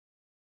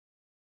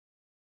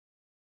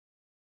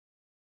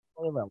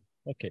Very well.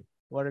 Okay.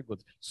 Very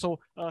good. So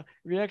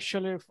we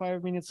actually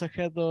 5 minutes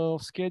ahead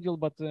of schedule,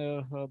 but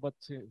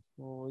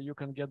you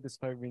can get this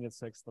 5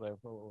 minutes extra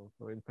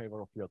in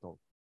favor of your talk.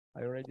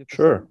 Are you ready to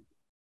Sure. start?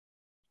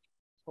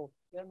 So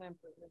then I'm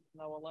presenting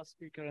our last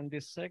speaker in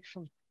this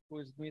section, who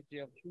is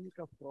Dmitry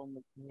Ovchinnikov from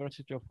the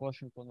University of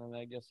Washington and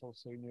I guess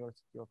also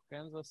University of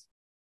Kansas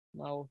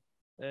now.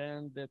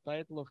 And the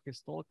title of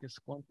his talk is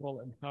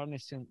Control and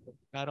Harnessing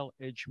Chiral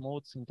Edge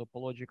Modes in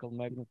Topological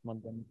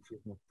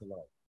Magnetism of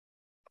Light.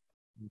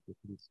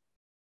 Please,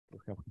 you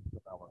have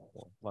our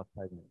last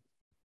 5 minutes.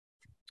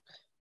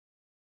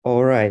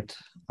 All right.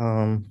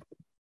 Can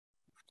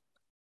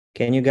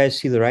you guys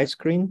see the right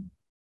screen?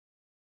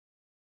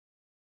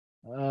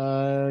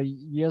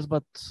 Yes,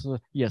 but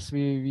yes,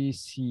 we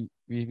see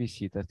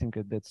it. I think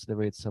that's the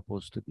way it's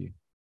supposed to be.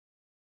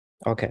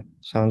 Okay,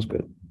 sounds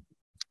good.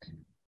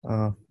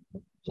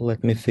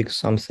 Let me fix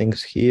some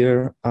things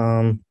here.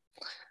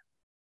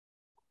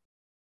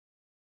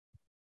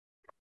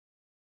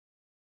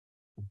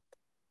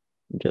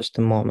 Just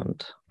a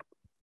moment.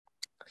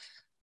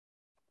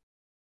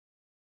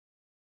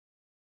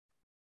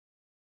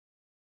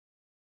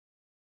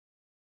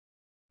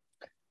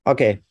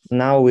 Okay,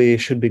 now we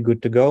should be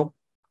good to go.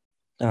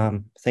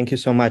 Thank you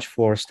so much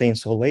for staying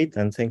so late,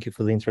 and thank you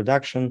for the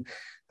introduction.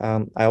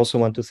 I also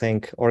want to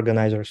thank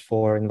organizers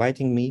for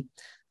inviting me,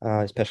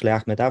 especially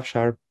Ahmed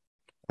Afshar,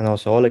 and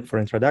also Oleg for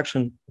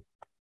introduction.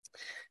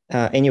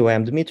 Anyway,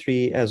 I'm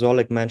Dmitry. As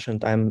Oleg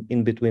mentioned, I'm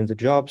in between the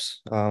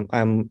jobs.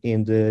 I'm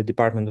in the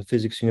Department of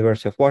Physics,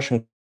 University of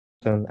Washington,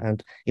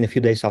 and in a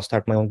few days, I'll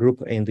start my own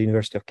group in the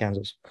University of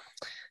Kansas.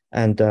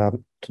 And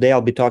today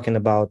I'll be talking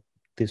about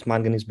this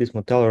manganese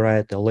bismuth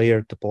telluride, a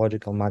layered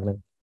topological magnet.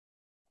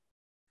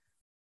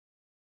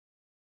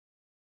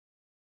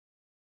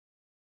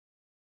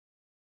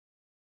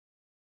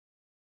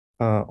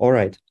 All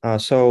right,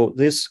 so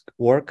this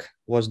work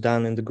was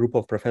done in the group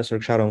of Professor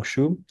Xiaorong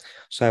Xu.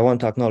 So I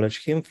want to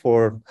acknowledge him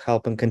for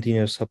help and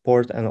continuous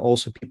support, and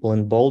also people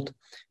involved,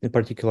 in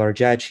particular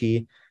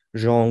Jiaqi,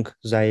 Zhong,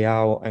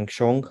 Zayao, and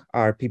Xiong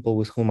are people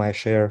with whom I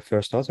share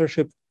first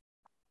authorship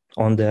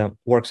on the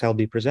works I'll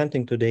be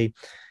presenting today,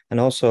 and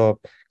also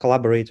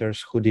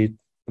collaborators who did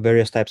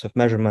various types of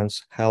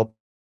measurements, help,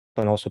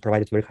 and also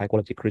provided very high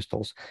quality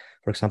crystals.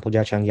 For example,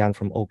 Jia Chang Yan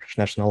from Oak Ridge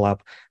National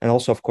Lab, and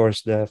also, of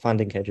course, the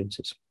funding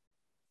agencies.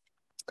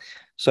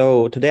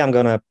 So today I'm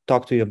going to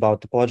talk to you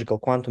about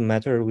topological quantum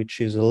matter, which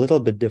is a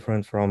little bit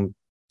different from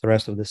the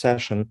rest of the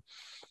session.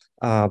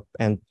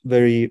 And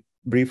very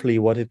briefly,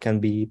 what it can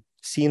be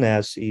seen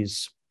as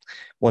is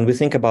when we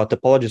think about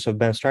topologies of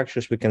band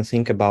structures, we can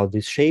think about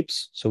these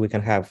shapes. So we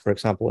can have, for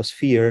example, a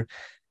sphere,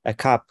 a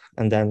cup,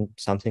 and then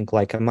something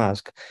like a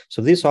mask.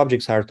 So these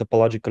objects are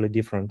topologically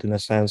different in a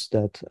sense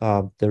that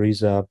there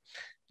is a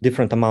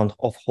different amount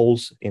of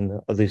holes in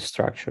these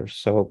structures.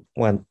 So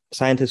when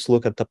scientists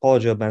look at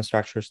topology of band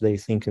structures, they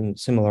think in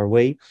similar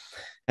way.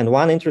 And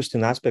one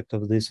interesting aspect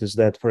of this is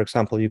that, for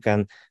example, you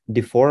can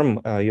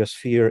deform your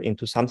sphere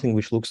into something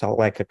which looks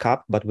like a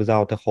cup, but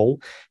without a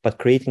hole. But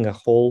creating a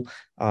hole,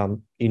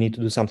 you need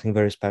to do something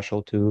very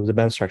special to the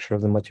band structure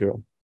of the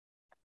material.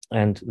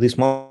 And this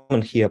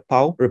moment here,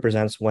 pau,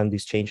 represents when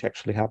this change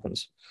actually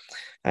happens.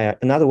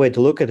 Another way to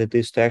look at it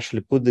is to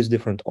actually put these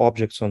different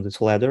objects on this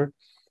ladder.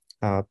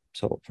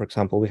 So, for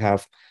example, we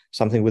have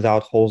something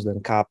without holes,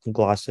 then cup,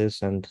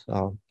 glasses, and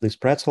this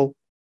pretzel.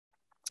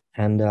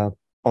 And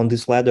on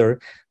this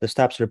ladder, the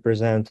steps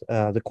represent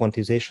the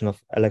quantization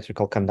of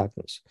electrical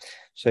conductance.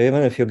 So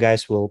even if you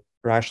guys will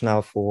rush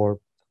now for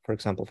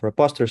example, for a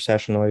poster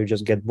session, or you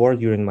just get bored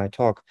during my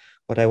talk,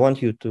 what I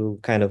want you to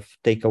kind of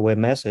take away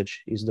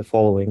message is the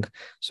following.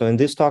 So in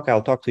this talk,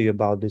 I'll talk to you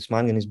about this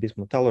manganese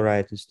bismuth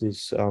telluride.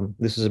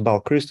 This is a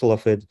bulk crystal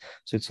of it.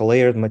 So it's a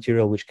layered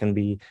material which can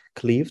be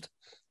cleaved.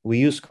 We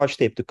use Scotch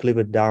tape to cleave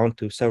it down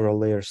to several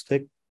layers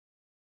thick.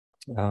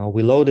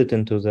 We load it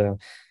into the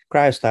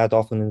cryostat,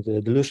 often in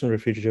the dilution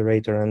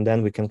refrigerator, and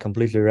then we can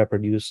completely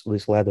reproduce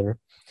this ladder,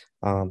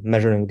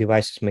 measuring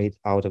devices made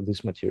out of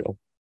this material.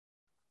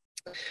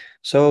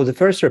 So the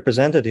first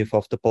representative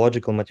of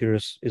topological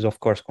materials is, of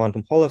course,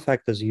 quantum Hall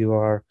effect, as you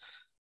are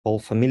all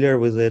familiar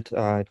with it.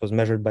 It was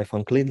measured by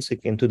von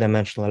Klinzig in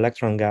two-dimensional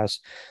electron gas.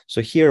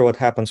 So here, what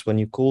happens when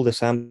you cool the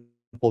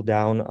sample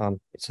down,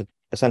 it's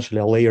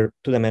essentially a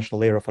two-dimensional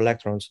layer of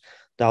electrons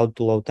down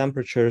to low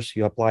temperatures.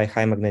 You apply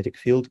high magnetic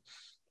field,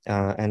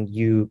 and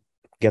you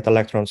get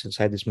electrons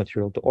inside this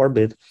material to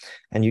orbit.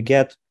 And you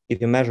get, if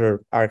you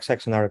measure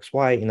Rxx and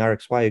Rxy, in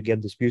Rxy, you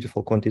get this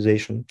beautiful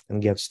quantization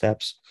and get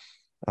steps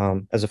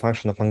as a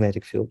function of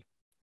magnetic field.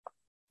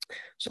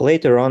 So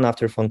later on,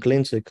 after von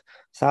Klinzig,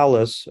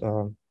 Thales,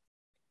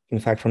 in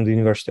fact, from the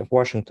University of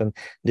Washington,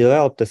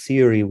 developed a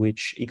theory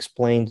which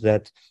explained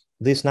that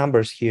these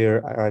numbers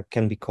here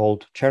can be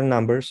called Chern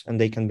numbers, and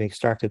they can be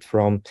extracted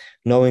from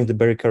knowing the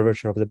Berry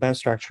curvature of the band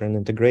structure and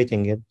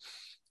integrating it.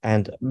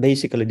 And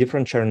basically,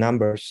 different Chern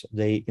numbers,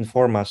 they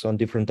inform us on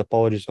different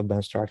topologies of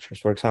band structures.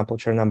 For example,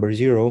 Chern number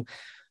 0,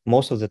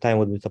 most of the time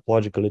would be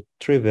topologically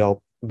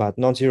trivial, but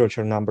non-zero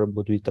Chern number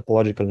would be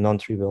topologically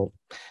non-trivial.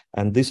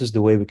 And this is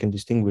the way we can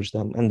distinguish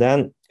them. And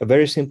then a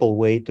very simple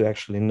way to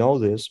actually know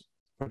this,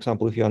 for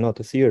example, if you are not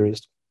a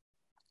theorist,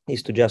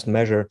 is to just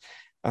measure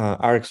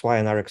RxY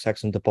and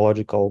RxX in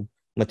topological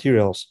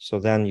materials. So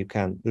then you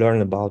can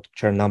learn about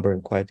Chern number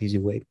in quite easy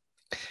way.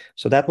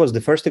 So that was the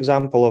first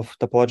example of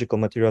topological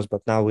materials,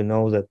 but now we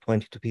know that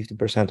 20 to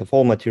 50% of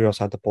all materials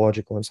are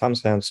topological in some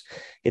sense.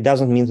 It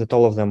doesn't mean that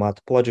all of them are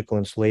topological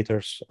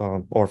insulators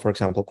or, for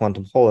example,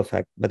 quantum Hall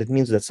effect, but it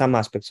means that some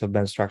aspects of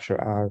band structure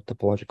are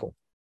topological.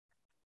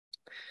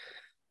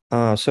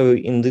 So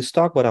in this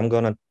talk, what I'm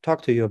going to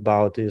talk to you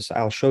about is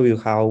I'll show you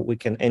how we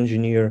can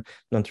engineer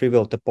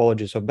non-trivial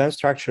topologies of band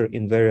structure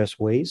in various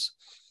ways.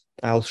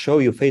 I'll show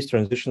you phase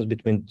transitions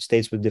between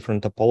states with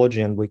different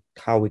topology and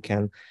how we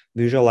can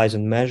visualize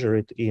and measure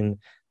it in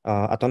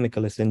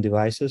atomically thin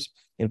devices.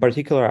 In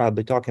particular, I'll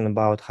be talking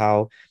about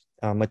how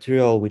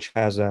material which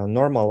has a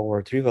normal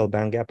or trivial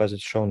band gap, as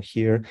it's shown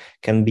here,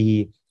 can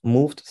be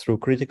moved through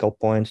critical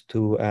point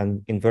to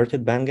an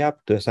inverted band gap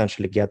to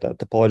essentially get a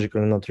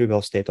topologically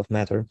non-trivial state of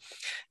matter.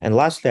 And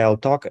lastly, I'll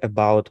talk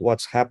about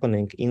what's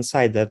happening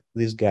inside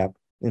this gap.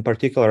 In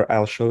particular,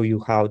 I'll show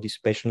you how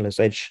dissipationless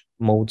edge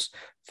modes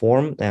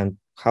form and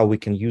how we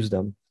can use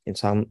them in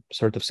some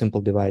sort of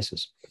simple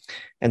devices.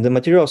 And the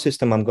material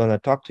system I'm going to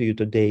talk to you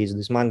today is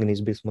this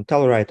manganese bismuth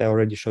telluride. I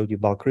already showed you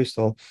bulk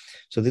crystal.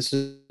 So this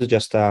is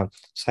just a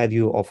side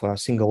view of a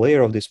single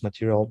layer of this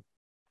material.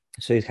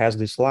 So it has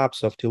these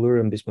slabs of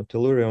tellurium, bismuth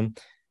tellurium,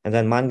 and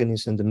then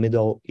manganese in the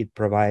middle. It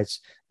provides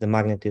the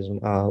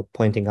magnetism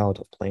pointing out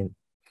of plane.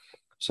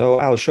 So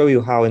I'll show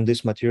you how in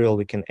this material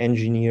we can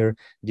engineer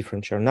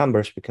different Chern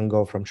numbers. We can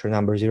go from Chern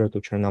number 0 to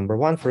Chern number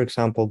 1, for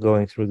example,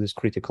 going through this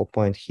critical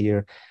point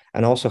here,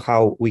 and also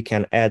how we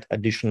can add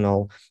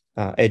additional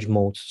edge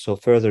modes, so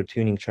further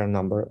tuning Chern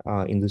number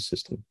in this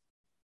system.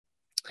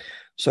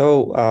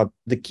 So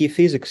the key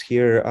physics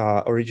here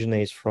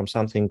originates from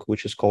something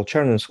which is called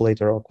Chern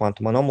insulator or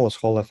quantum anomalous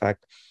Hall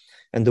effect.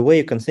 And the way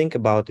you can think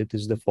about it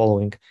is the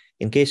following.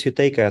 In case you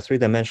take a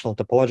three-dimensional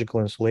topological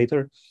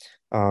insulator,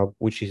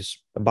 which is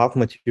a bulk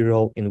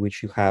material in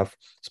which you have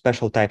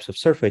special types of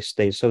surface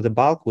states. So the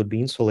bulk would be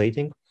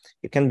insulating.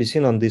 It can be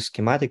seen on this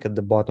schematic at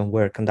the bottom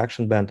where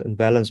conduction band and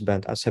valence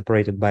band are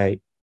separated by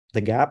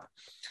the gap.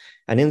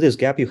 And in this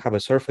gap, you have a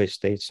surface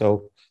state.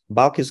 So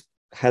bulk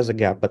has a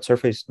gap, but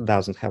surface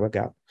doesn't have a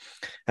gap.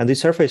 And the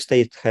surface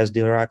state has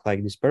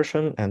Dirac-like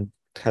dispersion and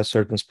has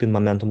certain spin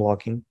momentum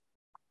locking.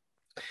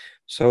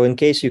 So in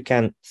case you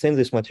can thin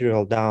this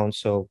material down,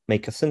 so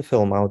make a thin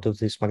film out of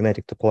this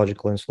magnetic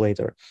topological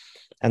insulator,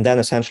 and then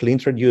essentially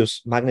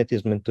introduce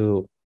magnetism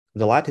into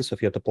the lattice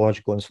of your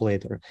topological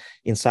insulator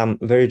in some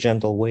very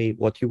gentle way,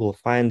 what you will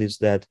find is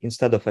that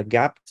instead of a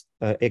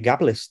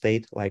gapless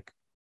state, like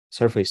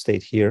surface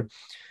state here,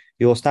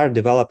 you will start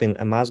developing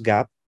a mass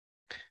gap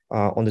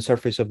on the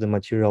surface of the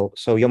material.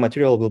 So your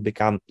material will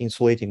become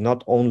insulating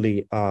not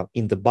only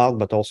in the bulk,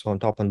 but also on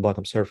top and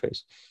bottom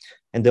surface.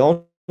 And the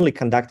only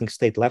conducting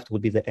state left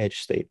would be the edge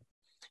state.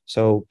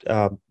 So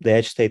the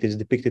edge state is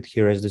depicted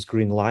here as this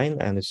green line,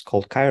 and it's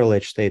called chiral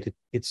edge state.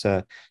 It's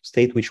a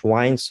state which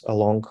winds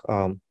along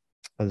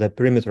the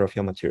perimeter of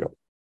your material.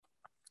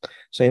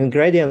 So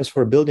ingredients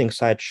for building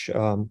such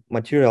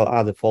material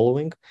are the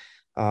following.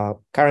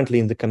 Currently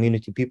in the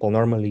community, people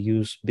normally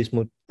use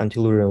bismuth and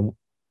tellurium,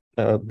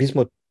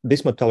 bismuth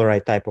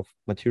telluride type of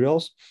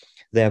materials.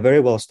 They are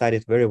very well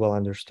studied, very well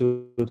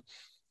understood.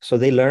 So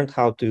they learned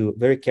how to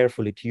very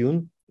carefully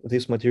tune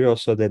these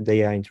materials so that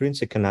they are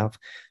intrinsic enough,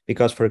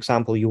 because, for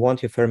example, you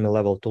want your Fermi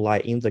level to lie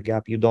in the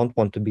gap. You don't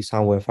want to be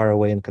somewhere far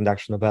away in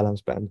conduction or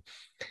valence band.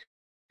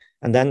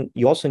 And then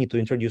you also need to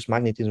introduce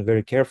magnetism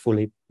very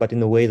carefully, but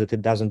in a way that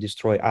it doesn't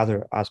destroy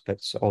other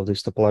aspects of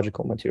this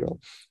topological material.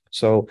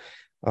 So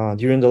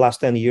during the last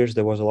 10 years,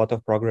 there was a lot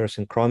of progress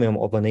in chromium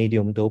or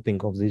vanadium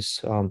doping of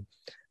these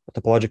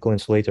topological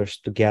insulators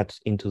to get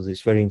into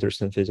this very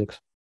interesting physics.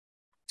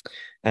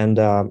 And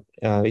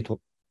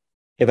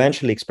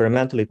eventually,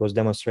 experimentally, it was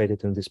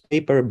demonstrated in this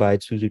paper by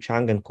Suzu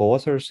Chang and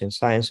co-authors in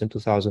Science in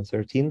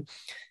 2013.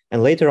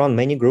 And later on,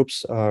 many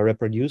groups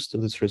reproduced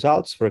these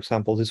results. For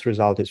example, this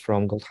result is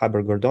from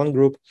Goldhaber-Gordon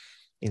group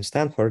in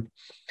Stanford.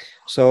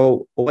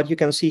 So what you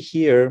can see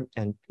here,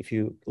 and if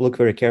you look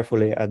very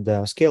carefully at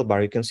the scale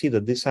bar, you can see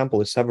that this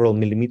sample is several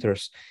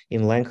millimeters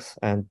in length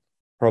and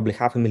probably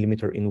 0.5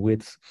 millimeter in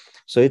width.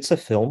 So it's a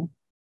film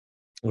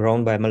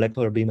grown by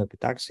molecular beam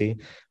epitaxy.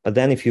 But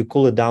then if you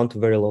cool it down to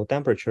very low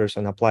temperatures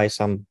and apply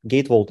some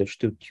gate voltage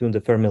to tune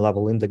the Fermi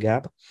level in the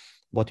gap,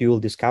 what you will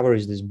discover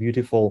is this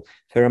beautiful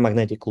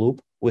ferromagnetic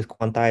loop with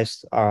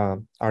quantized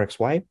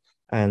RxY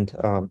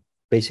and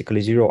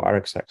basically zero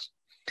RxX.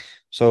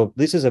 So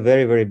this is a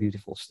very, very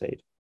beautiful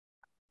state.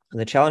 And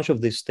the challenge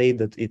of this state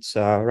that it's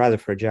rather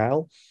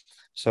fragile.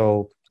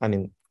 So, I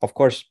mean, of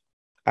course,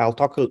 I'll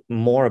talk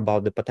more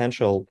about the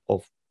potential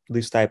of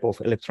this type of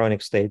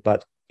electronic state,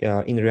 but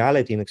in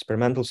reality, in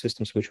experimental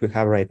systems which we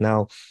have right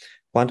now,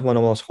 quantum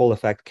anomalous Hall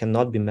effect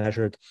cannot be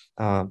measured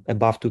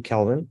above 2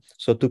 Kelvin.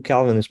 So 2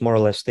 Kelvin is more or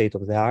less state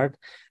of the art.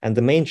 And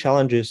the main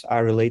challenges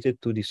are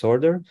related to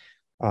disorder.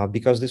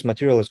 because this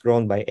material is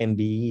grown by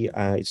MBE,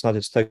 it's not a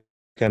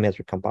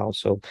stoichiometric compound.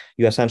 So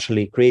you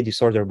essentially create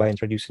disorder by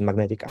introducing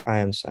magnetic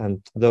ions,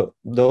 and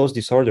those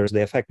disorders,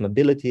 they affect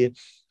mobility,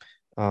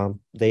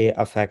 they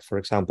affect, for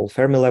example,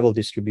 Fermi level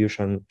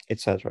distribution,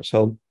 etc.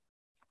 So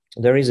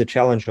there is a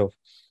challenge of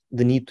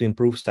the need to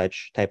improve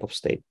such type of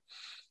state.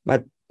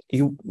 But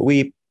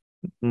we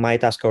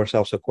might ask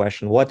ourselves a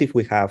question: what if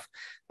we have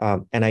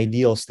an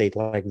ideal state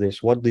like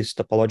this? What this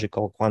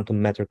topological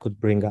quantum matter could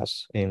bring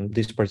us? In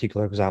this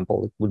particular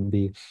example, it would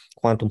be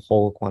quantum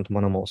Hall, quantum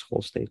anomalous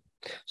Hall state.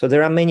 So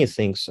there are many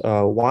things.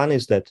 One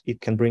is that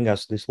it can bring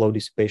us this low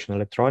dissipation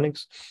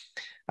electronics.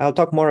 I'll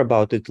talk more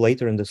about it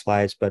later in the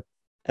slides, but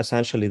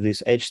essentially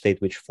this edge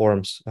state, which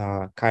forms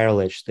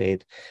chiral edge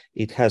state,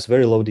 it has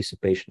very low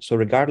dissipation. So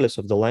regardless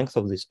of the length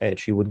of this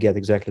edge, you would get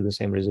exactly the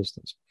same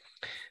resistance.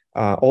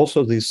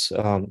 Also, these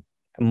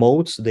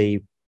modes,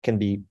 they can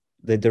be,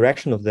 the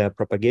direction of their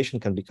propagation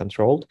can be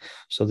controlled.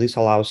 So this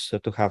allows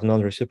to have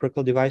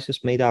non-reciprocal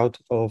devices made out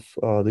of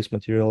these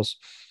materials.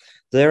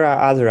 There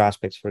are other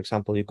aspects. For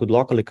example, you could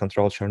locally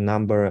control Chern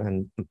number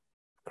and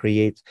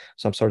create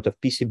some sort of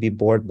PCB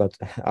board, but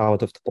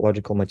out of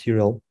topological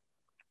material.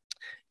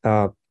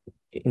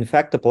 In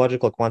fact,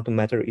 topological quantum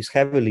matter is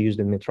heavily used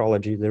in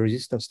metrology. The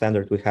resistance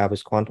standard we have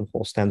is quantum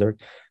Hall standard,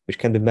 which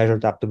can be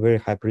measured up to very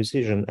high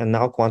precision. And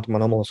now quantum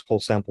anomalous Hall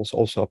samples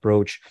also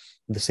approach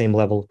the same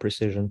level of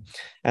precision.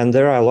 And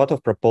there are a lot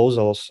of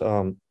proposals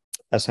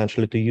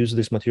essentially to use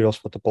these materials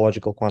for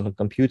topological quantum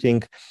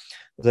computing.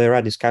 There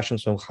are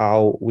discussions on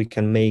how we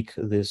can make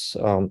this,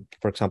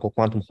 for example,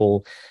 quantum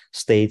Hall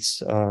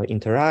states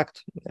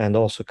interact, and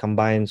also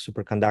combine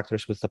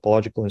superconductors with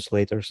topological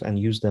insulators and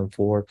use them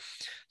for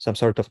some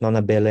sort of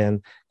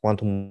non-abelian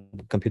quantum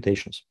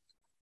computations.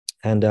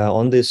 And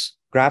on this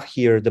graph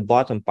here, the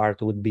bottom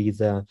part would be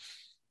the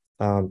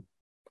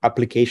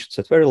applications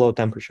at very low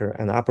temperature,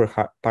 and the upper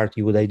part,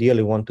 you would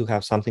ideally want to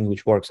have something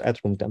which works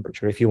at room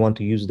temperature if you want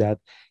to use that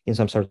in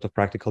some sort of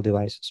practical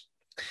devices.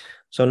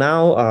 So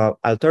now,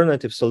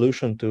 alternative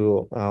solution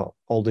to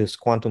all this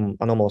quantum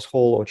anomalous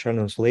Hall or Chern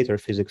insulator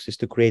physics is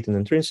to create an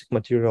intrinsic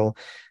material.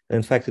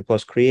 In fact, it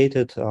was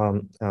created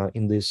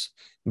in this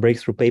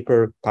breakthrough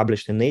paper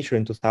published in Nature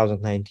in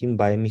 2019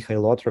 by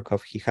Mikhail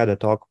Otrokov. He had a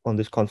talk on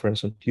this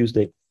conference on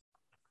Tuesday.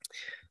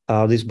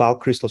 These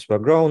bulk crystals were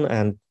grown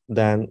and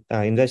then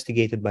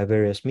investigated by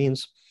various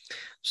means.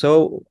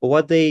 So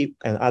what they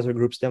and other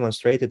groups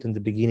demonstrated in the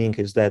beginning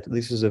is that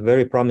this is a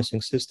very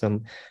promising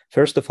system,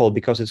 first of all,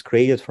 because it's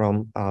created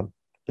from a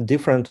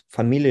different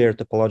familiar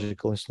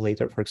topological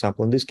insulator. For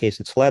example, in this case,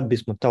 it's lead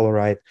bismuth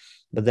telluride,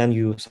 but then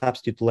you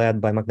substitute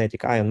lead by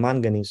magnetic ion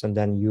manganese, and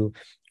then you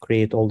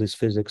create all this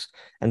physics.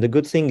 And the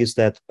good thing is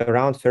that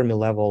around Fermi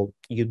level,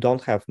 you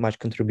don't have much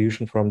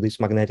contribution from this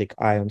magnetic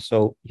ion.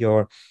 So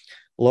your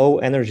low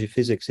energy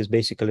physics is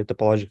basically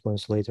topological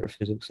insulator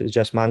physics. It's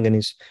just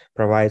manganese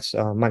provides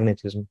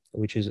magnetism,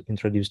 which is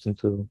introduced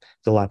into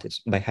the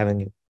lattice by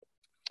having it.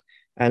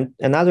 And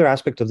another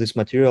aspect of this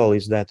material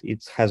is that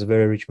it has a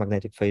very rich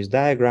magnetic phase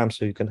diagram.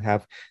 So you can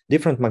have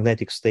different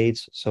magnetic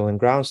states. So in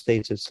ground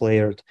states, it's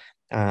layered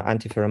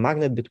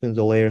antiferromagnet between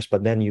the layers,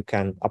 but then you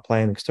can apply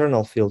an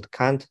external field,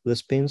 cant the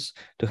spins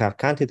to have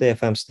canted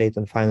AFM state,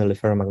 and finally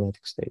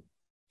ferromagnetic state.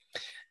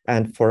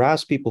 And for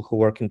us, people who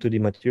work in 2D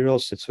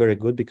materials, it's very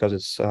good because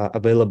it's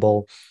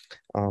available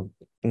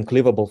in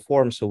cleavable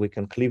form. So we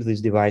can cleave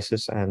these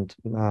devices, and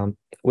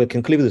we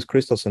can cleave these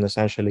crystals and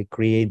essentially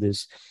create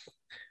this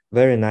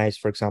very nice,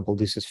 for example,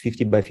 this is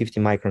 50 by 50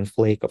 micron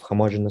flake of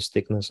homogeneous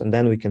thickness. And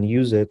then we can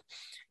use it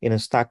in a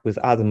stack with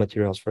other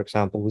materials, for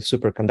example, with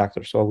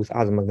superconductors or with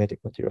other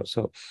magnetic materials.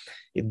 So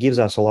it gives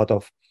us a lot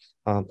of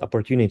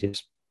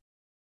opportunities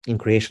in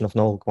creation of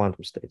novel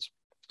quantum states.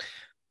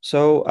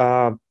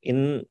 So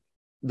in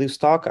this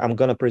talk, I'm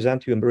going to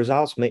present you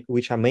results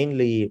which are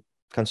mainly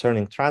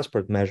concerning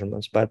transport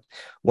measurements. But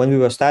when we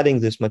were studying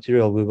this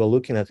material, we were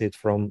looking at it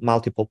from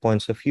multiple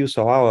points of view.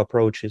 So our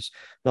approach is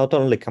not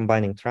only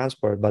combining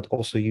transport, but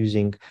also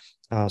using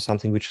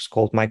something which is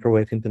called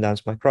microwave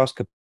impedance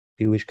microscopy,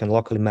 which can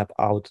locally map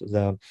out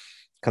the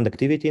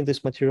conductivity in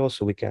this material.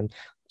 So we can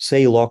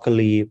say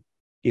locally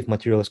if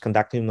material is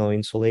conducting or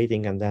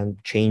insulating, and then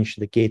change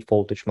the gate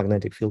voltage,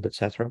 magnetic field,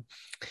 etc.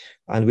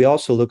 And we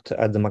also looked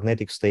at the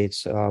magnetic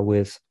states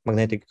with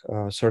magnetic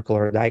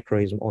circular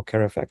dichroism or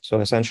Kerr effect. So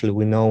essentially,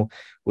 we know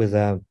with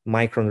a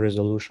micron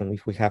resolution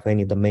if we have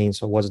any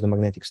domains or what's the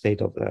magnetic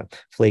state of the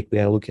flake we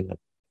are looking at.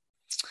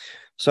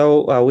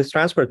 So with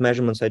transport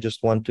measurements, I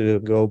just want to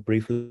go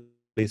briefly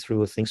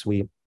through things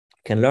we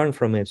can learn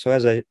from it. So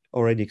as I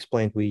already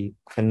explained, we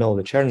can know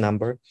the Chern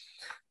number,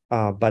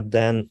 but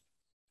then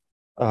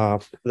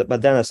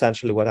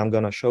essentially what I'm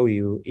going to show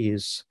you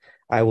is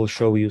I will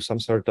show you some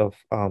sort of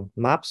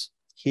maps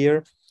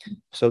here.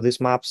 So these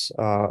maps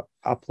are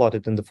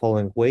plotted in the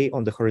following way.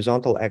 On the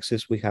horizontal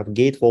axis, we have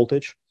gate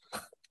voltage.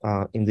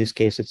 In this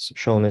case, it's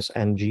shown as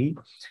Ng.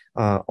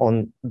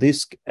 On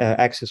this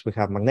axis, we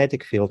have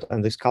magnetic field,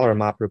 and this color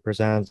map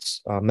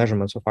represents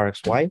measurements of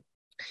RxY.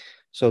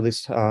 So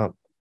this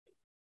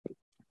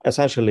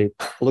essentially,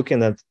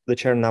 looking at the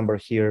Chern number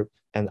here,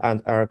 and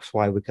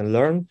RxY, we can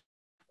learn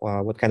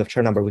what kind of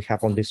Chern number we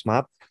have on this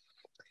map.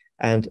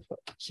 And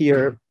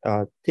here,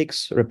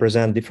 ticks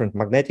represent different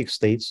magnetic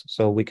states.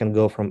 So we can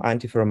go from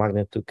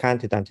antiferromagnet to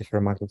candid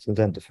antiferromagnet and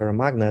then to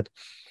ferromagnet.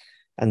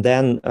 And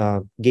then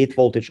gate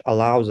voltage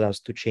allows us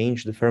to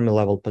change the Fermi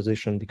level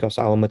position because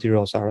our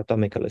materials are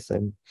atomically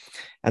thin.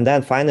 And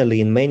then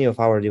finally, in many of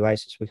our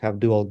devices, we have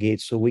dual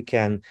gates. So we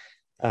can,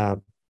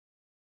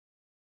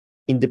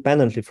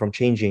 independently from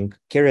changing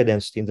carrier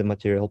density in the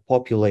material,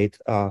 populate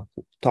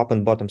top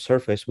and bottom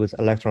surface with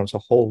electrons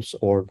or holes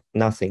or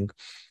nothing,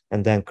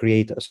 and then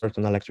create a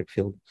certain electric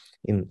field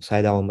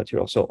inside our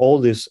material. So all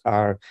these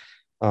are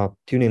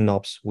tuning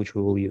knobs which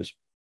we will use.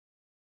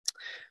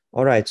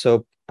 All right,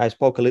 so I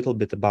spoke a little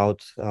bit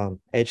about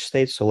edge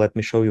states. So let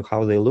me show you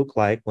how they look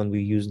like when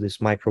we use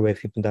this microwave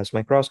impedance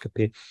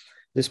microscopy.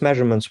 These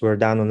measurements were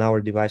done on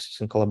our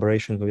devices in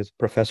collaboration with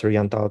Professor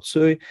Yantao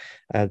Tsui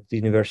at the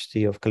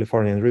University of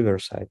California in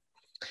Riverside.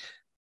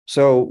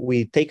 So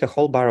we take a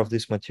whole bar of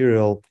this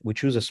material, we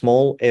choose a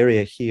small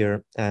area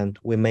here, and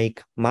we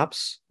make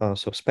maps,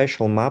 so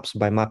special maps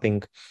by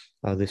mapping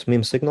this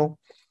MIM signal.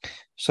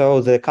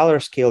 So the color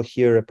scale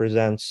here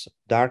represents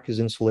dark is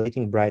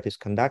insulating, bright is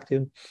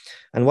conductive.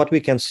 And what we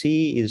can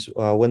see is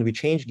when we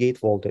change gate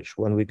voltage,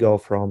 when we go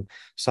from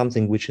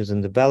something which is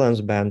in the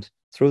valence band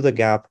through the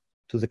gap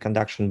to the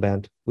conduction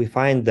band, we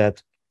find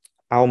that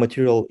our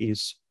material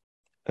is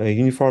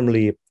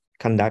uniformly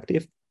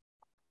conductive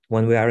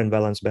when we are in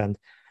valence band.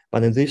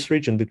 But in this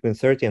region between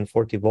 30 and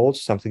 40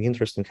 volts, something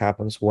interesting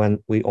happens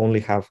when we only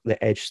have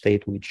the edge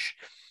state which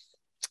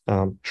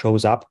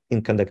shows up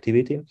in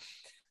conductivity.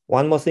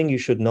 One more thing you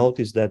should note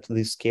is that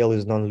this scale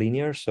is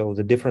nonlinear. So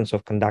the difference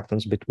of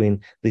conductance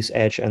between this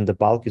edge and the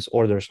bulk is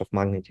orders of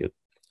magnitude.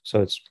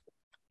 So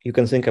you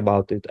can think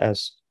about it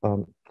as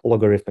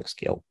logarithmic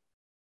scale.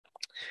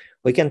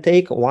 We can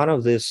take one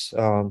of these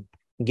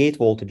gate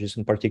voltages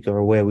in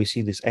particular, where we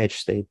see this edge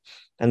state,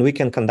 and we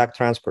can conduct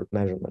transport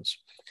measurements.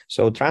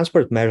 So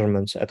transport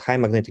measurements at high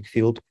magnetic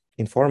field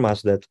inform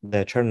us that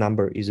the Chern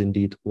number is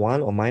indeed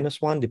 1 or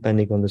 -1,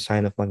 depending on the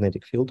sign of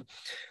magnetic field.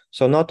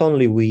 So not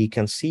only we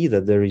can see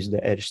that there is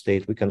the edge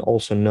state, we can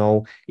also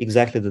know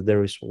exactly that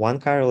there is one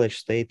chiral edge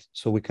state,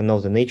 so we can know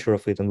the nature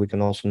of it, and we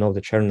can also know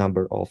the Chern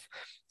number of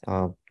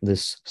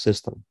this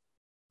system.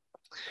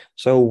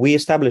 So we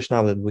established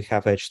now that we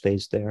have edge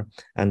states there,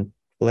 and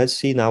let's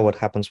see now what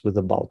happens with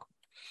the bulk.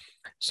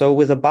 So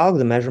with the bulk,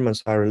 the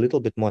measurements are a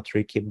little bit more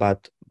tricky,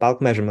 but bulk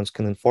measurements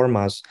can inform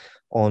us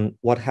on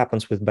what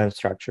happens with band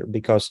structure,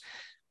 because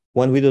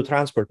when we do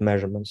transport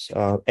measurements,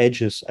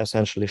 edges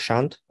essentially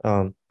shunt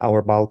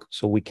our bulk,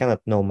 so we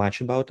cannot know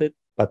much about it,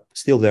 but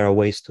still there are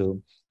ways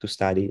to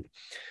study it.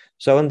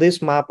 So in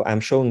this map,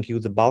 I'm showing you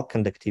the bulk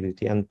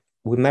conductivity, and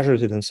we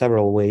measured it in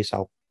several ways.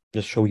 I'll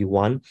just show you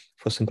one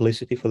for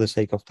simplicity, for the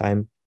sake of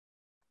time.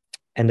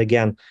 And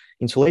again,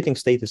 insulating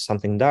state is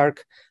something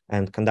dark,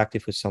 and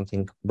conductive is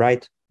something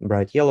bright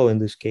yellow in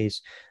this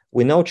case.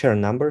 We know Chern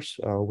numbers.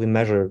 We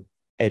measure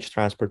edge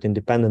transport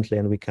independently,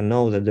 and we can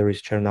know that there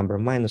is Chern number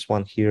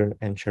 -1 here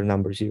and Chern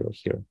number 0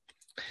 here.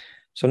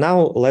 So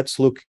now let's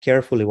look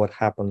carefully what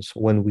happens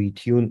when we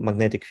tune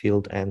magnetic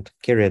field and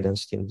carrier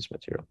density in this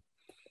material.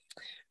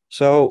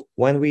 So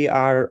when we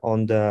are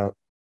on the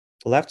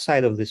left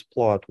side of this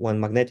plot, when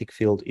magnetic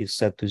field is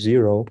set to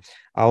 0,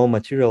 our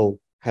material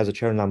has a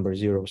Chern number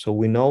 0. So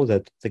we know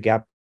that the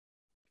gap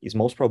is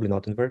most probably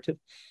not inverted.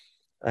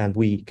 And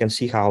we can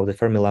see how the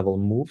Fermi level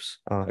moves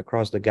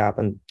across the gap.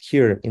 And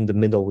here in the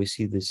middle, we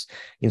see this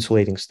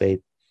insulating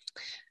state.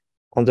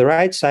 On the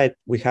right side,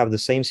 we have the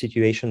same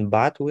situation,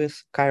 but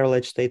with chiral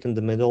edge state in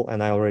the middle.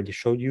 And I already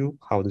showed you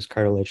how this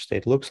chiral edge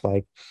state looks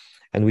like.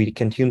 And we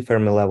can tune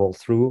Fermi level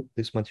through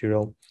this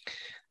material.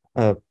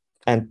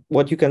 And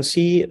what you can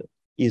see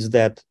is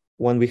that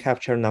when we have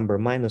Chern number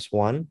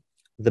 -1,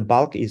 the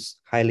bulk is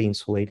highly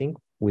insulating,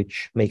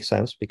 which makes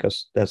sense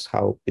because that's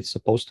how it's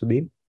supposed to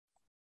be.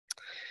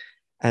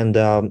 And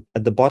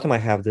at the bottom, I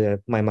have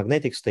my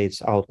magnetic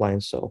states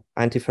outlined. So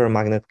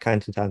antiferromagnet,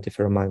 candid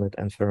antiferromagnet,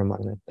 and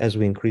ferromagnet as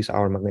we increase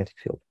our magnetic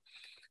field.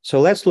 So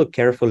let's look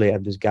carefully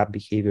at this gap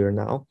behavior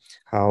now,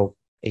 how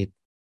it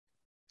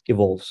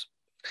evolves.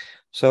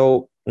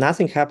 So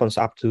nothing happens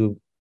up to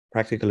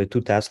practically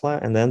 2 Tesla.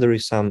 And then there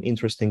is some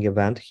interesting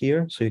event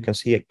here. So you can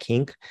see a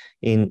kink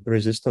in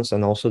resistance,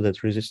 and also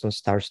that resistance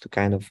starts to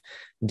kind of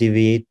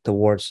deviate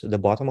towards the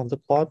bottom of the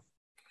plot.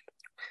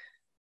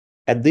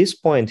 At this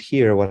point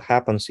here, what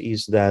happens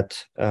is that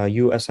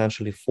you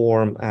essentially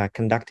form a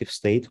conductive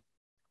state.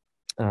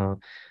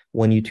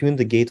 When you tune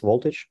the gate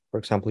voltage, for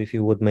example, if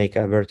you would make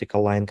a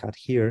vertical line cut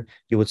here,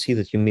 you would see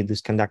that you meet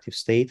this conductive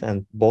state,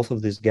 and both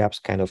of these gaps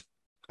kind of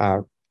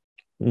are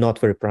not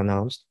very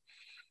pronounced.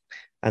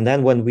 And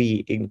then when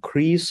we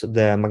increase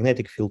the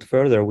magnetic field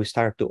further, we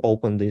start to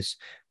open this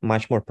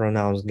much more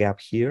pronounced gap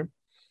here.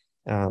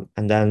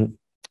 And then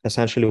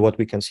essentially what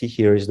we can see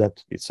here is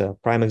that it's a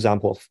prime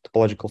example of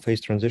topological phase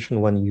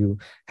transition when you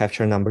have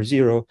Chern number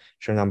 0,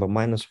 Chern number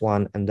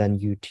 -1, and then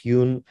you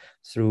tune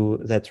through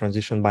that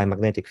transition by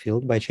magnetic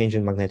field, by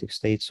changing magnetic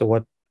state. So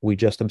what we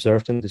just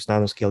observed in this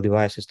nanoscale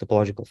device is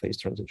topological phase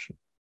transition.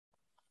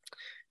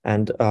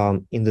 And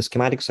in the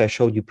schematics I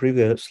showed you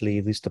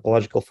previously, this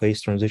topological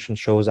phase transition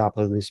shows up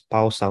as this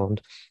pow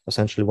sound,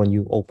 essentially when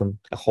you open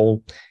a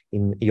hole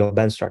in your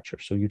band structure.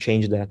 So you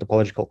change the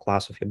topological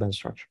class of your band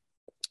structure.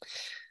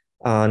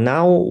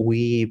 Now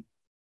we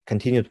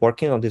continued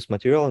working on this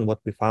material, and what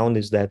we found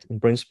is that in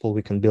principle,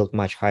 we can build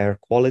much higher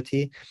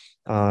quality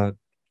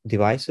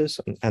devices.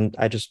 And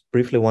I just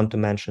briefly want to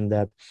mention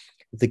that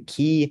the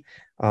key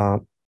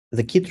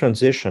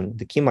transition,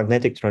 the key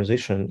magnetic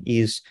transition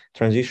is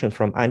transition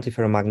from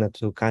antiferromagnet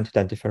to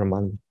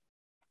candidate-antiferromagnet.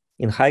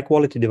 In high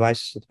quality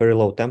devices at very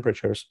low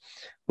temperatures,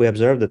 we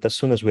observe that as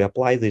soon as we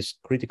apply this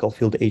critical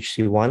field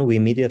HC1, we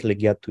immediately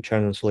get to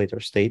Chern insulator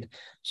state.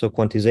 So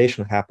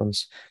quantization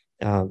happens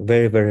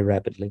very, very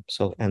rapidly.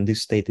 So, and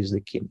this state is the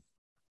key.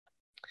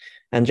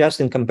 And just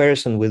in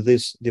comparison with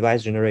this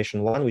device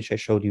generation 1, which I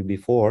showed you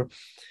before,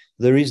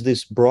 there is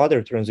this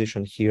broader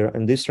transition here,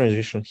 and this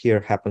transition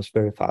here happens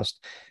very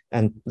fast.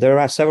 And there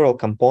are several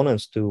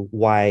components to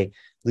why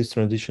this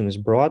transition is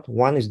broad.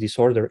 One is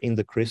disorder in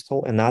the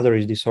crystal, another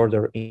is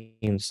disorder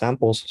in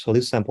samples. So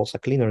these samples are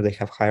cleaner, they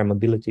have higher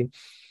mobility,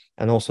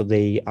 and also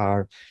they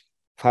are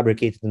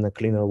fabricated in a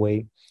cleaner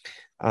way.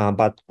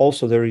 But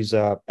also there is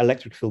an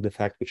electric field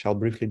effect, which I'll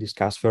briefly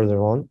discuss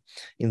further on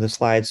in the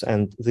slides,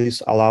 and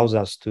this allows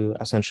us to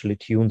essentially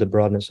tune the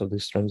broadness of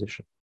this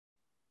transition.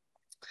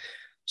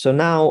 So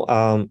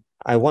now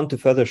I want to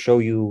further show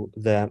you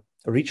the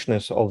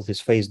richness of this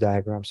phase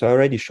diagram. So I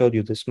already showed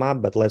you this map,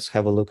 but let's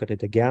have a look at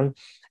it again.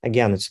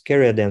 Again, it's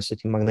carrier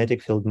density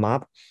magnetic field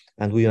map,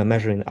 and we are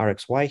measuring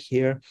RXY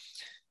here.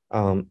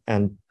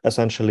 And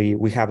essentially,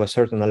 we have a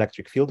certain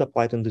electric field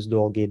applied in this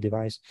dual gate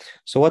device.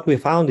 So what we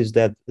found is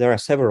that there are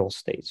several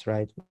states,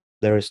 right?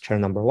 There is Chern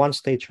number 1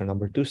 state, Chern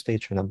number 2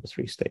 state, Chern number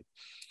 3 state.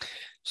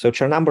 So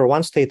Chern number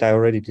 1 state, I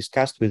already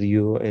discussed with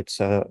you. It's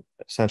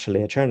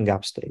essentially a Chern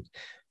gap state.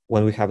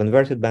 When we have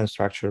inverted band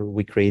structure,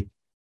 we create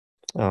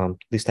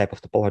this type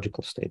of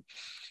topological state.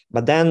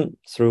 But then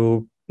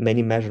through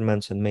many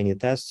measurements and many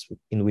tests,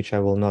 in which I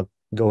will not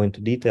go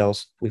into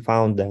details, we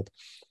found that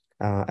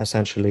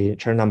essentially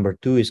Chern number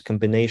 2 is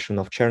combination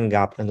of Chern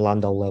gap and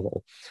Landau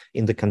level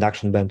in the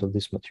conduction band of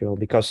this material,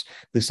 because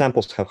the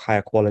samples have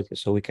higher quality,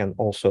 so we can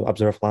also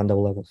observe Landau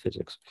level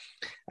physics.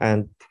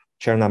 And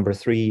Chern number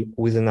 3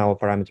 within our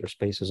parameter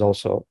space is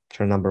also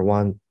Chern number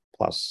 1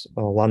 plus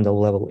Landau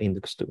level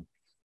index 2.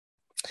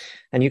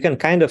 And you can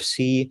kind of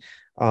see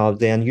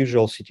the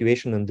unusual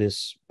situation in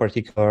this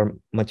particular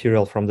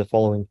material from the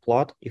following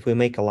plot. If we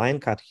make a line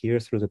cut here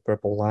through the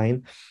purple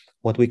line,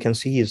 what we can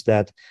see is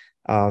that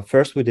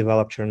first we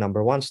develop Chern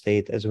number 1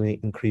 state as we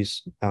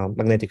increase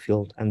magnetic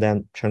field, and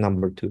then Chern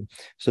number 2.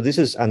 So this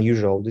is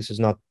unusual. This is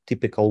not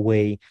typical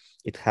way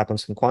it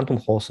happens in quantum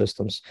Hall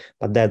systems,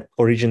 but that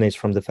originates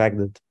from the fact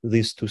that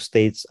these two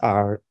states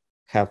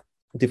have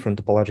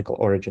different topological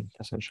origin,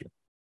 essentially.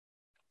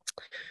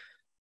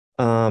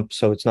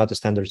 So it's not a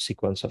standard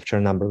sequence of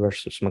Chern number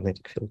versus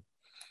magnetic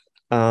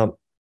field.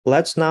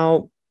 Let's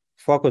now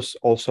focus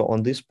also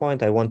on this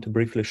point. I want to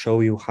briefly show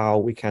you how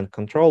we can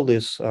control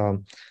this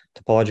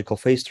topological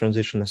phase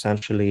transition,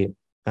 essentially,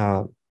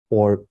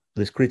 or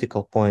this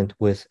critical point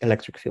with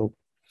electric field.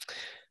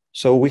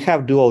 So we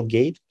have dual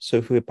gate. So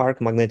if we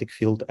park magnetic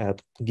field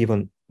at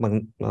given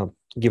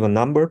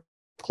number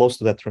close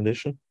to that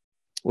transition,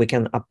 we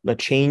can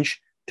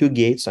change two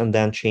gates and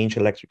then change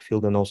electric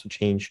field and also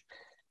change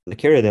the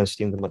carrier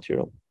density in the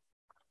material.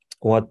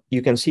 What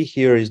you can see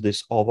here is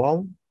this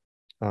oval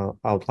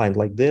outlined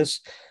like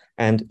this.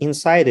 And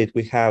inside it,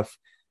 we have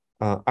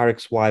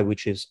RXY,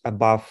 which is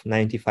above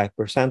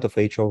 95% of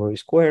H over E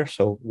square.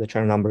 So the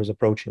Chern number is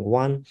approaching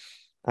 1.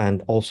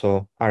 And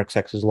also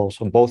RXX is low.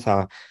 So both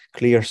are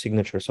clear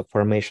signatures of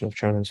formation of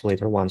Chern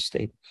insulator 1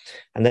 state.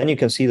 And then you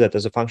can see that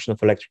as a function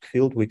of electric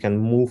field, we can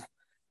move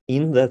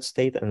in that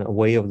state and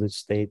away of this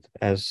state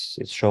as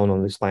it's shown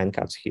on these line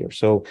cuts here.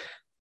 So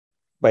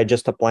by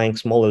just applying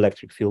small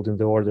electric field in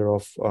the order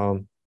of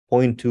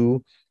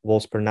 0.2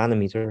 volts per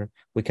nanometer,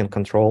 we can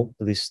control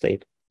this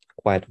state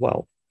quite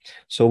well.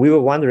 So we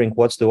were wondering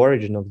what's the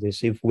origin of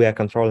this, if we are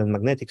controlling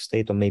magnetic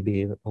state or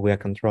maybe we are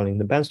controlling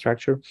the band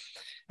structure.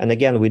 And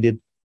again, we did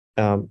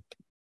a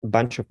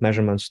bunch of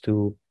measurements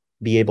to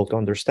be able to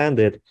understand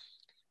it.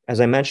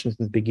 As I mentioned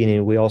in the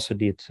beginning, we also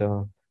did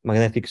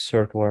magnetic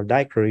circular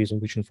dichroism,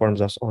 which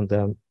informs us on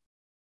the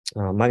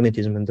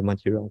magnetism in the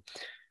material.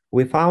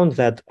 We found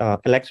that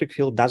electric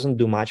field doesn't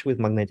do much with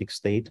magnetic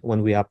state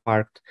when we are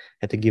parked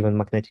at a given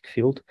magnetic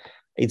field.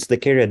 It's the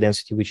carrier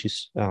density which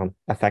is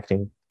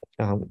affecting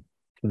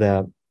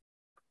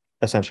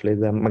essentially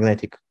the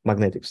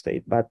magnetic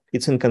state, but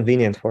it's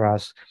inconvenient for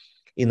us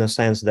in a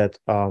sense that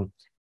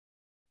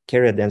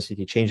carrier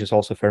density changes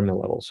also Fermi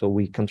level. So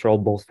we control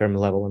both Fermi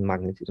level and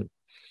magnetism.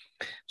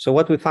 So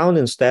what we found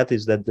instead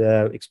is that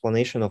the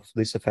explanation of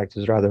this effect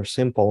is rather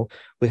simple.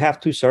 We have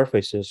two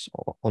surfaces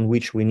on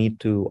which we need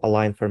to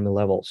align Fermi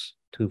levels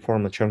to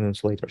form a Chern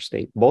insulator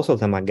state. Both of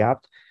them are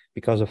gapped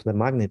because of the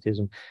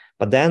magnetism.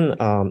 But then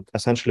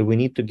essentially we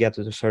need to get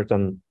to a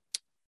certain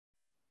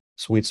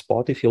sweet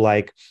spot, if you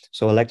like.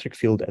 So electric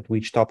field at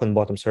which top and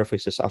bottom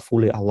surfaces are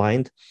fully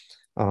aligned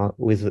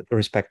with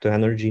respect to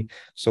energy.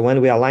 So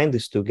when we align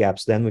these two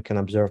gaps, then we can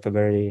observe a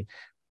very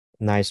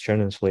nice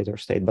Chern insulator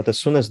state. But as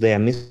soon as they are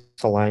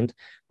misaligned,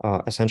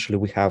 essentially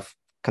we have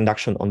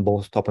conduction on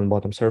both top and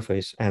bottom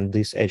surface, and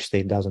this edge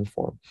state doesn't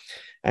form.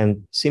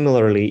 And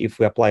similarly, if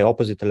we apply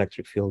opposite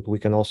electric field, we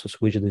can also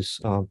switch this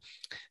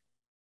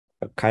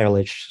chiral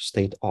edge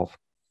state off.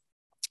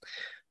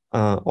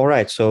 All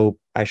right, so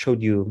I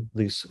showed you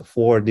these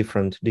 4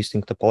 different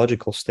distinct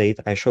topological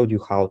states. I showed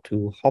you how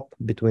to hop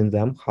between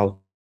them, how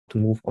to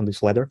move on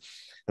this ladder.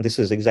 And this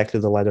is exactly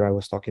the ladder I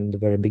was talking in the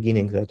very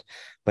beginning, that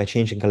by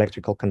changing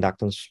electrical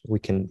conductance, we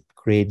can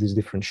create these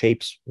different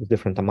shapes with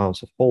different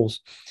amounts of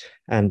holes.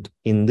 And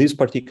in this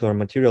particular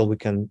material, we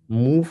can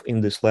move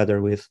in this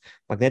ladder with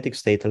magnetic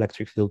state,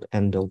 electric field,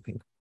 and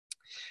doping.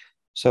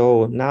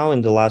 So now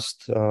in the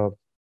last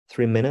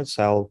 3 minutes,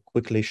 I'll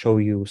quickly show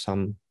you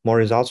some more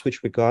results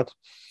which we got.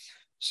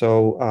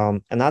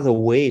 So another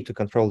way to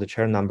control the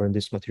Chern number in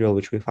this material,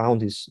 which we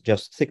found, is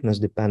just thickness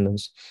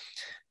dependence.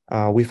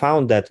 We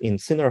found that in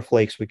thinner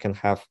flakes, we can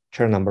have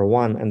Chern number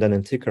 1, and then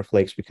in thicker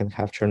flakes, we can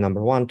have Chern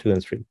number 1, 2,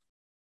 and 3.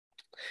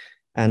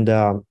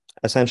 And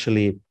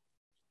essentially,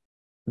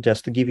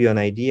 just to give you an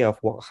idea of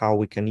how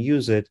we can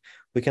use it,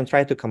 we can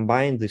try to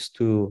combine these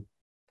 2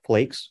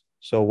 flakes.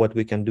 So what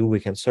we can do, we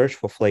can search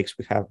for flakes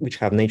which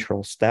have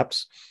natural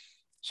steps.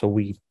 So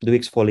we do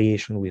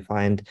exfoliation, we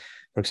find,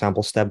 for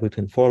example, step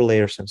between 4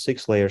 layers and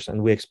 6 layers,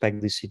 and we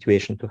expect this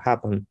situation to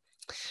happen.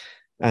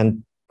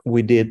 And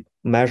we did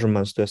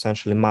measurements to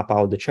essentially map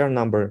out the Chern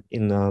number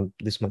in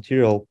this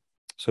material.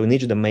 So in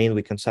each domain,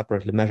 we can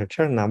separately measure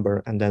Chern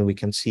number, and then we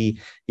can see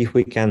if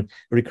we can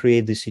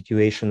recreate this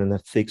situation in a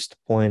fixed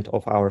point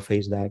of our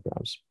phase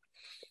diagrams.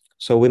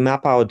 So we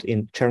map out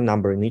in Chern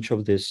number in each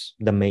of these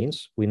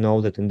domains. We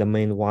know that in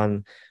domain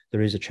 1,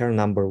 there is a Chern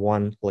number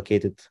 1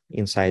 located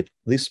inside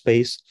this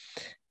space.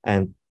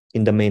 And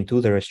in domain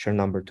 2, there is Chern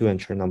number 2 and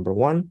Chern number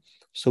 1.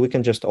 So we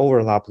can just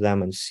overlap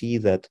them and see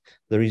that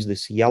there is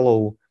this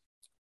yellow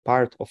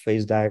part of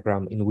phase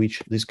diagram in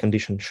which this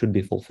condition should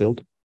be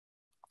fulfilled.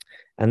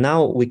 And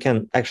now we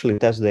can actually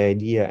test the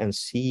idea and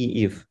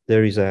see if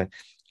there is a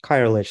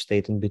chiral edge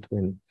state in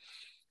between.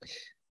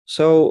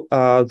 So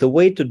the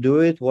way to do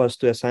it was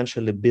to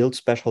essentially build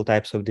special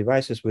types of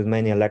devices with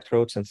many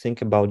electrodes and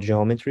think about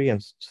geometry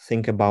and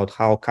think about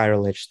how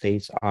chiral edge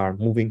states are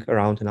moving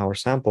around in our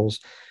samples.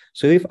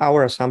 So if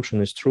our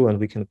assumption is true and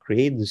we can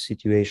create this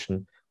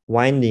situation,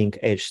 winding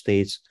edge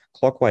states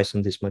clockwise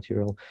in this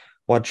material,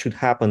 what should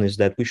happen is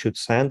that we should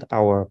send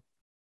our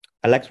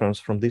electrons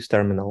from this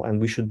terminal, and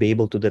we should be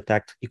able to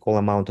detect equal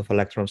amount of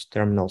electrons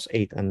terminals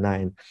 8 and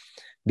 9.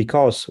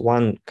 Because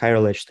one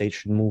chiral edge state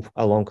should move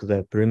along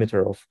the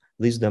perimeter of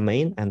this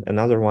domain, and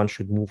another one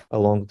should move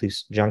along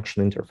this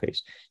junction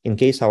interface, in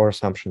case our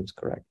assumption is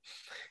correct.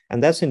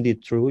 And that's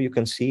indeed true. You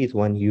can see it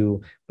when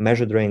you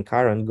measure drain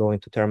current going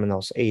to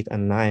terminals 8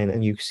 and 9,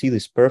 and you see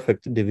this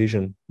perfect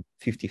division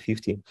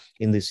 50-50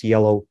 in this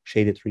yellow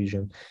shaded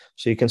region.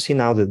 So you can see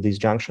now that this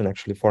junction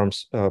actually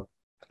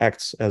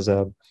acts as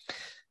a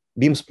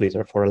beam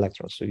splitter for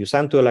electrons. So you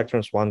send 2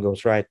 electrons, one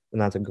goes right,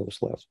 another goes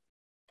left.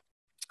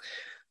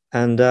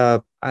 And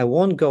I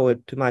won't go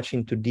too much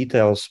into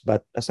details,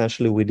 but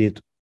essentially we did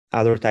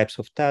other types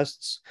of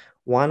tests.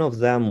 One of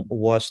them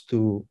was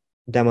to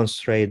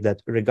demonstrate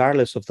that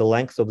regardless of the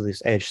length of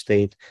this edge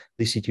state,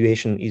 the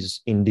situation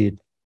is indeed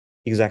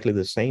exactly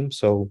the same.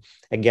 So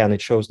again,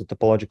 it shows the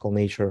topological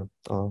nature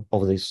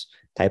of these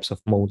types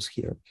of modes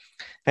here.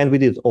 And we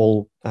did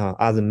all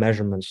other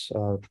measurements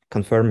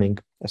confirming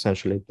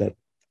essentially that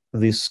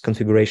this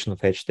configuration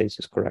of edge states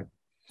is correct.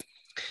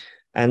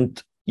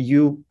 And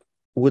you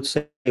would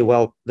say,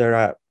 well, there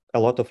are a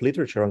lot of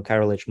literature on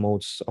chiral edge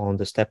modes on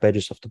the step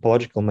edges of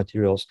topological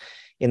materials.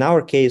 In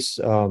our case,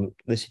 the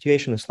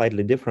situation is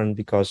slightly different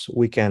because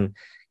we can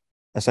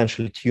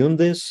essentially tune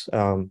this.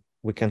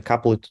 We can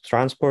couple it to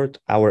transport.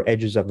 Our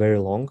edges are very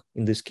long.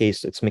 In this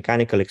case, it's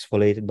mechanically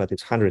exfoliated, but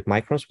it's 100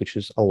 microns, which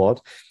is a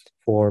lot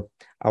for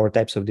our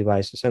types of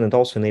devices. And it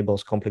also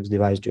enables complex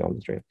device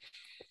geometry.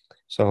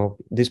 So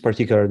this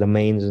particular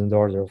domain is in the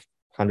order of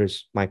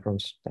hundreds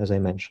microns, as I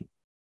mentioned.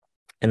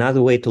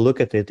 Another way to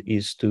look at it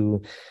is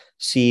to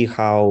see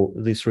how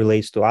this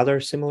relates to other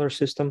similar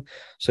systems.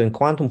 So in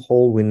quantum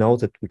hole, we know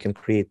that we can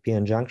create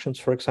p-n junctions,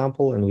 for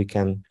example, and we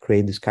can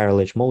create these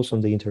chiral edge modes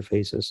on the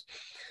interfaces.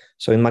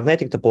 So in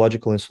magnetic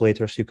topological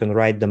insulators, you can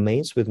write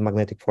domains with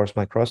magnetic force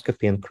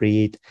microscopy and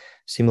create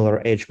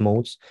similar edge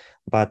modes.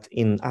 But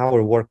in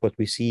our work, what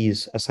we see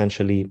is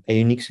essentially a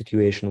unique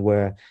situation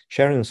where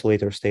Chern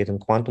insulator state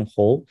and quantum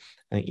hole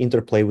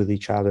interplay with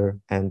each other,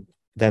 and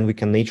then we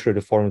can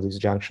naturally form these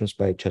junctions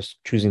by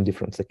just choosing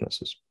different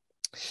thicknesses.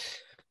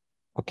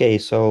 Okay,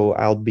 so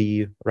I'll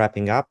be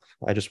wrapping up.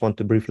 I just want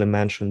to briefly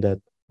mention that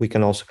we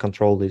can also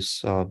control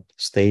this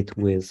state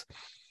with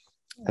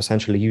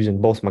essentially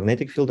using both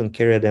magnetic field and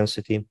carrier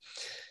density.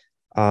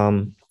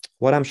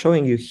 What I'm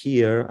showing you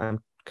here, I'm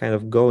kind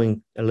of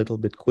going a little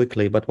bit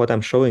quickly, but what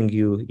I'm showing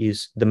you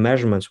is the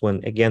measurements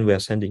when, again, we are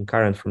sending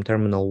current from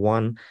terminal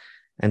 1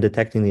 and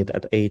detecting it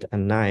at 8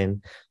 and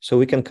 9. So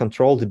we can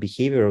control the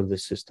behavior of the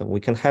system. We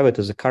can have it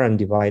as a current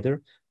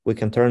divider. We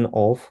can turn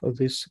off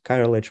this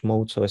chiral edge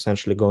mode, so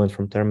essentially going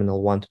from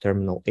terminal 1 to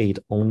terminal 8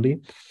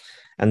 only.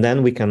 And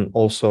then we can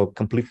also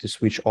completely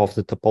switch off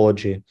the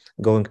topology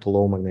going to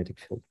low magnetic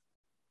field.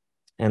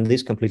 And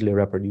this completely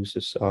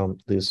reproduces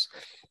this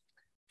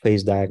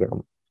phase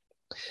diagram.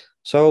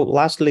 So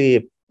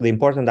lastly, the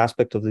important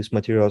aspect of these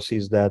materials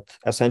is that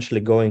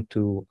essentially going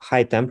to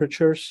high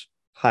temperatures,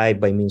 high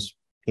by means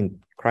in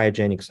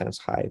cryogenic sense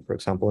high, for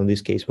example, in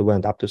this case, we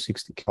went up to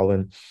 60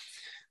 Kelvin.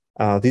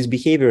 This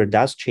behavior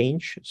does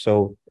change.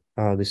 So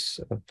this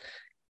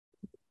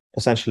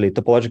essentially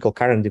topological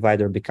current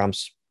divider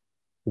becomes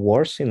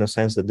worse in the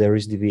sense that there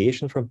is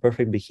deviation from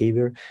perfect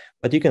behavior,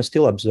 but you can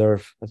still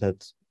observe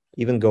that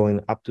even going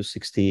up to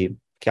 60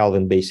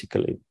 Kelvin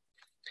basically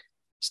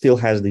still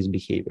has this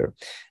behavior.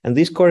 And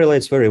this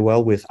correlates very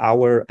well with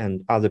our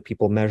and other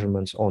people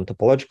measurements on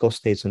topological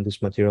states in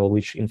this material,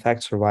 which in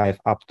fact survive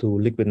up to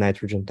liquid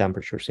nitrogen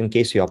temperatures in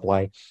case you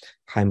apply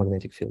high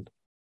magnetic field.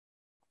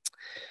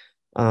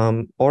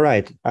 All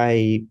right,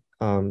 I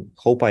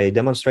hope I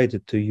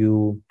demonstrated to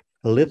you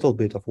a little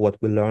bit of what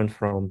we learned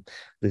from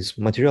this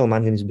material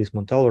manganese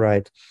bismuth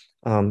telluride.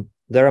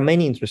 There are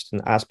many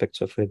interesting aspects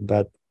of it,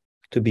 but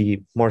to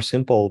be more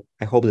simple,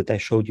 I hope that I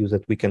showed you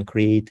that we can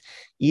create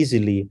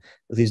easily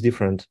these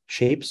different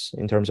shapes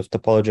in terms of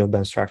topology of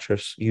band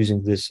structures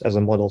using this as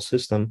a model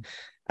system.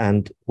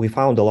 And we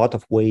found a lot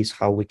of ways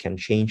how we can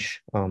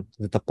change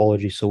the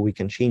topology so we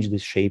can change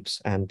these shapes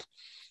and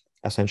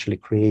essentially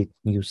create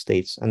new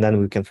states, and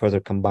then we can further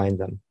combine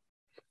them.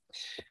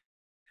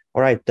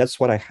 All right, that's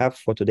what I have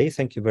for today.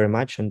 Thank you very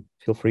much, and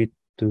feel free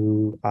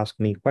to ask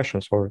me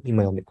questions or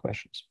email me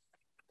questions.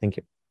 Thank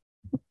you.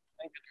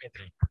 Thank you,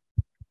 Dmitry.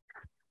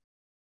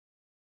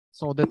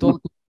 So that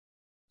all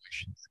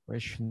questions.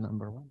 Question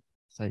number 1.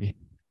 Sorry.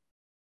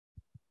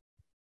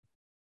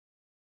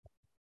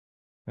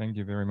 Thank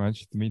you very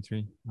much,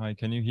 Dmitry. Hi,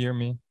 can you hear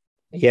me?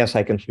 Yes,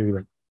 I can hear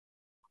you.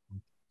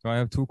 So I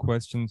have 2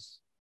 questions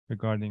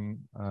regarding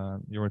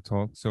your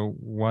talk. So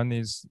one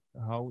is,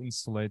 how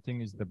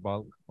insulating is the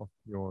bulk of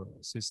your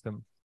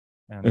system?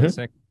 And the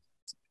second,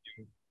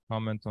 you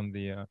comment on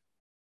the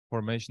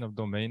formation of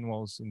domain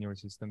walls in your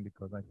system,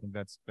 because I think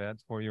that's bad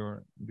for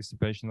your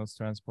dissipationless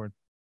transport.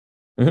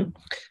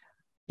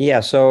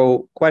 Yeah,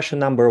 so question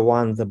number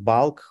 1, the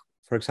bulk,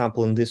 for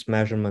example, in this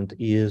measurement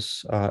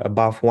is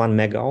above 1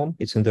 mega ohm.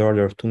 It's in the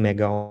order of 2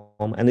 mega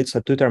ohm, and it's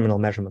a 2-terminal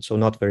measurement, so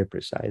not very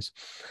precise.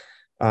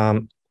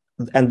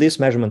 And this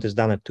measurement is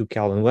done at 2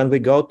 Kelvin. When we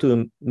go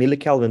to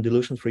millikelvin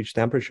dilution for each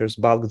temperatures,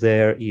 bulk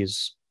there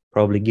is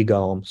probably giga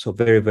ohm, so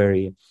very,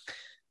 very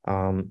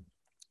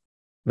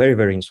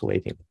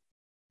insulating.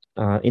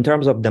 In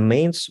terms of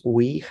domains,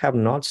 we have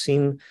not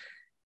seen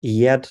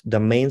yet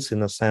domains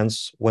in a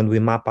sense. When we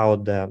map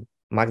out the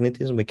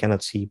magnetism, we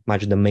cannot see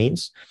much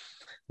domains.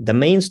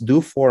 Domains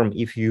do form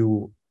if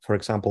you, for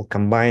example,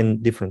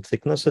 combine different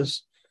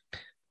thicknesses.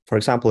 For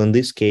example, in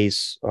this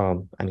case,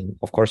 I mean,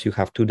 of course, you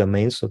have 2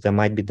 domains, so there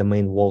might be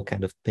domain wall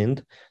kind of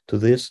pinned to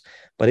this,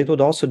 but it would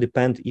also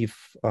depend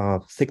if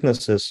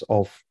thicknesses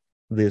of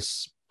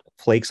these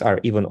flakes are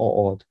even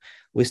or odd.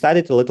 We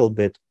studied a little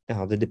bit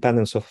the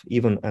dependence of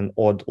even and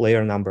odd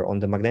layer number on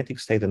the magnetic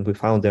state, and we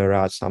found there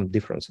are some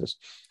differences.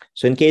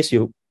 So in case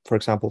you, for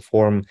example,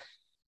 form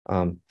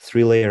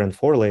 3-layer and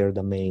 4-layer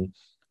domain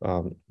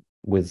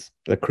with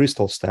the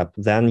crystal step,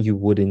 then you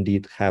would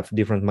indeed have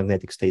different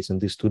magnetic states in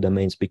these 2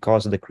 domains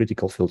because the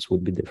critical fields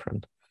would be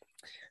different.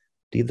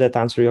 Did that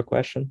answer your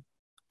question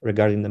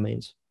regarding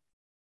domains?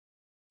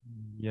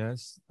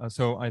 Yes.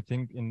 So I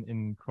think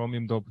in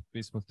chromium-doped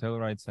bismuth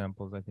telluride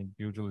samples, I think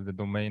usually the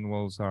domain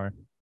walls are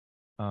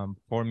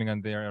forming,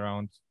 and they are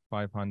around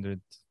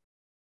 500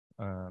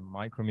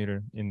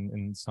 micrometer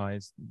in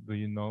size. Do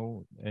you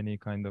know any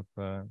kind of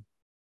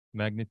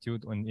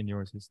magnitude in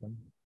your system?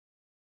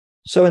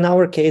 So in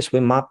our case, we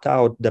mapped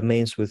out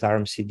domains with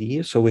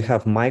RMCD. So we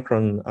have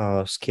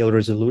micron scale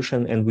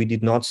resolution, and we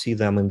did not see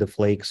them in the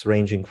flakes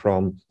ranging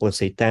from, let's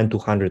say, 10 to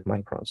 100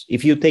 microns.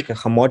 If you take a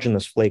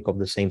homogeneous flake of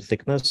the same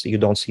thickness, you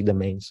don't see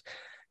domains.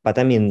 But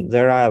I mean,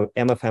 there are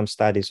MFM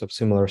studies of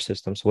similar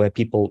systems where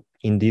people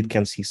indeed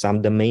can see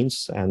some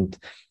domains, and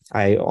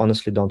I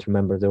honestly don't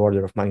remember the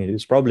order of magnitude.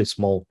 It's probably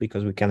small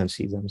because we cannot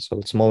see them. So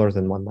it's smaller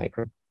than 1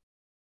 micron.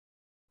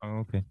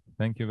 Oh, okay.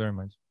 Thank you very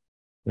much.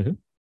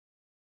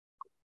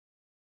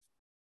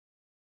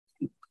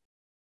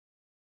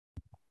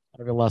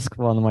 I will ask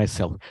one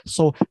myself.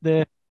 So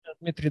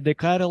Dmitry, the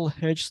chiral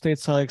edge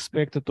states are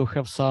expected to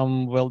have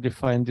some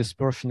well-defined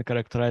dispersion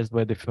characterized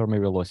by the Fermi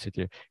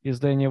velocity. Is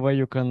there any way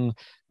you can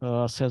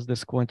assess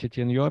this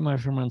quantity in your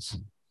measurements?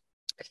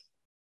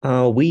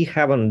 We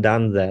haven't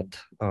done that.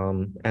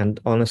 And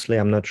honestly,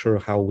 I'm not sure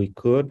how we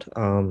could.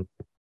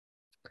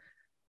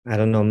 I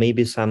don't know,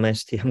 maybe some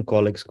STM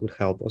colleagues could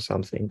help or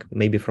something.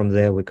 Maybe from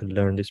there we could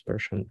learn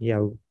dispersion.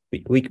 Yeah,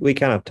 we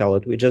cannot tell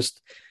it. We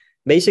just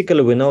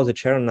basically we know the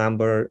Chern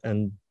number,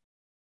 and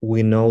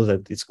we know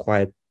that it's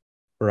quite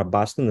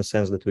robust in the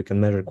sense that we can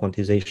measure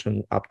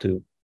quantization up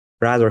to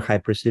rather high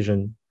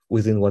precision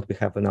within what we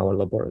have in our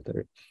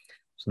laboratory.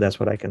 So that's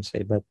what I can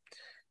say. But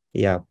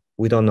yeah,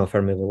 we don't know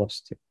Fermi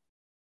velocity.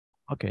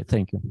 Okay,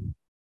 thank you.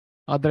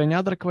 Are there any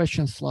other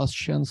questions? Last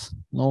chance?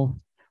 No?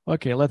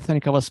 Okay, let's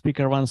thank our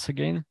speaker once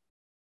again.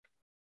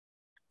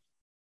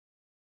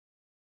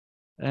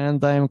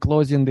 And I am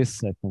closing this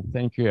session.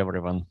 Thank you,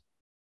 everyone.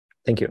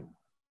 Thank you.